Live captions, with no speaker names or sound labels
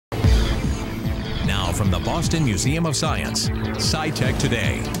from the Boston Museum of Science. Sci-Tech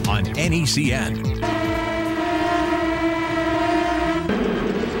Today on NECN.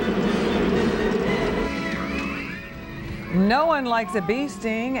 No one likes a bee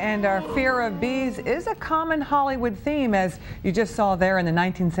sting, and our fear of bees is a common Hollywood theme, as you just saw there in the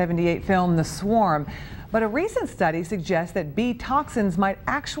 1978 film The Swarm. But a recent study suggests that bee toxins might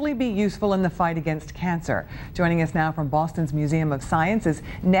actually be useful in the fight against cancer. Joining us now from Boston's Museum of Science is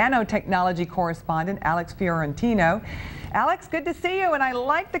nanotechnology correspondent Alex Fiorentino. Alex, good to see you, and I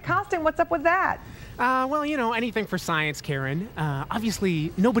like the costume. What's up with that? Well, you know, anything for science, Karen.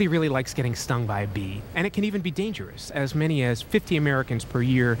 Obviously, nobody really likes getting stung by a bee, and it can even be dangerous. As many as 50 Americans per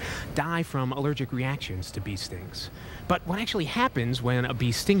year die from allergic reactions to bee stings. But what actually happens when a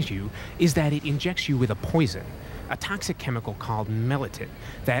bee stings you is that it injects you with a poison, a toxic chemical called melittin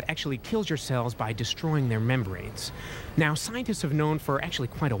that actually kills your cells by destroying their membranes. Now, scientists have known for actually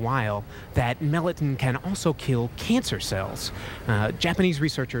quite a while that melittin can also kill cancer cells. Japanese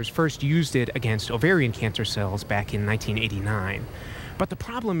researchers first used it against ovarian cancer cells back in 1989. But the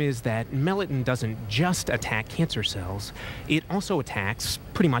problem is that melittin doesn't just attack cancer cells, it also attacks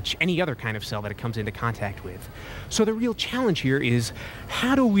pretty much any other kind of cell that it comes into contact with. So the real challenge here is,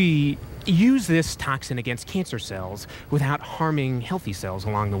 how do we use this toxin against cancer cells without harming healthy cells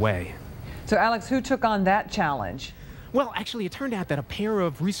along the way? So Alex, who took on that challenge? Well, actually, it turned out that a pair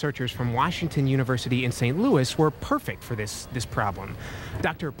of researchers from Washington University in St. Louis were perfect for this problem.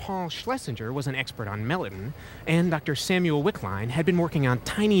 Dr. Paul Schlesinger was an expert on melittin, and Dr. Samuel Wickline had been working on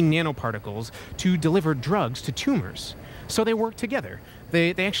tiny nanoparticles to deliver drugs to tumors. So they worked together.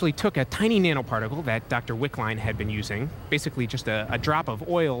 They actually took a tiny nanoparticle that Dr. Wickline had been using, basically just a drop of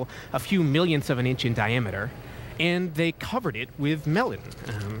oil a few millionths of an inch in diameter, and they covered it with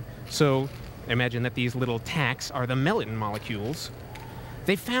melittin. So imagine that these little tacks are the melittin molecules.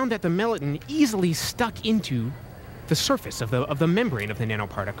 They found that the melittin easily stuck into the surface of the membrane of the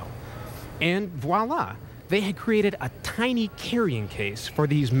nanoparticle. And voila, they had created a tiny carrying case for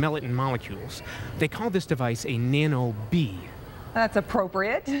these melittin molecules. They called this device a NanoBee. That's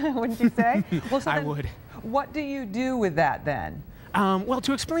appropriate, wouldn't you say? Well, so I would. What do you do with that then? Well,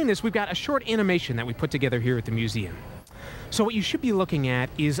 to explain this, we've got a short animation that we put together here at the museum. So what you should be looking at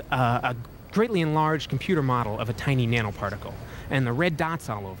is a greatly enlarged computer model of a tiny nanoparticle, and the red dots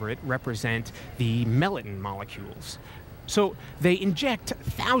all over it represent the melittin molecules. So they inject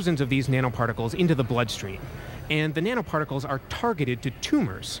thousands of these nanoparticles into the bloodstream, and the nanoparticles are targeted to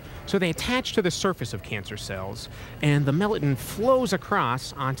tumors. So they attach to the surface of cancer cells, and the melittin flows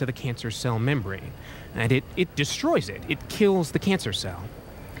across onto the cancer cell membrane, and it destroys it. It kills the cancer cell.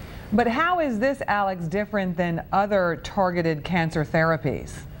 But how is this, Alex, different than other targeted cancer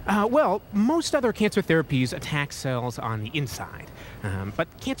therapies? Well, most other cancer therapies attack cells on the inside, but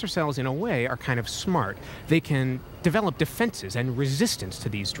cancer cells, in a way, are kind of smart. They can develop defenses and resistance to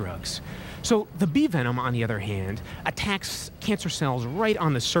these drugs. So the bee venom, on the other hand, attacks cancer cells right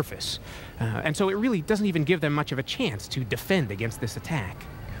on the surface, and so it really doesn't even give them much of a chance to defend against this attack.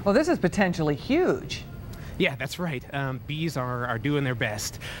 Well, this is potentially huge. Yeah, that's right. Bees are doing their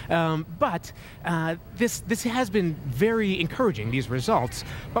best. But this has been very encouraging, these results,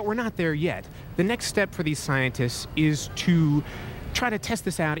 but we're not there yet. The next step for these scientists is to try to test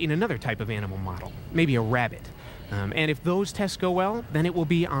this out in another type of animal model, maybe a rabbit. And if those tests go well, then it will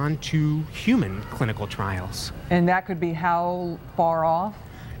be on to human clinical trials. And that could be how far off?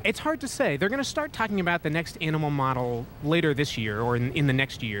 It's hard to say. They're going to start talking about the next animal model later this year or in the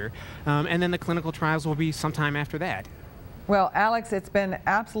next year, and then the clinical trials will be sometime after that. Well, Alex, it's been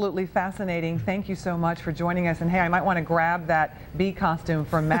absolutely fascinating. Thank you so much for joining us. And hey, I might want to grab that bee costume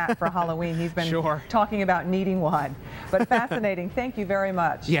from Matt for Halloween. He's been talking about needing one. But fascinating. Thank you very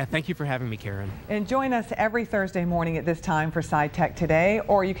much. Yeah, thank you for having me, Karen. And join us every Thursday morning at this time for Sci-Tech Today,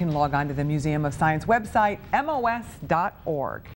 or you can log on to the Museum of Science website, mos.org.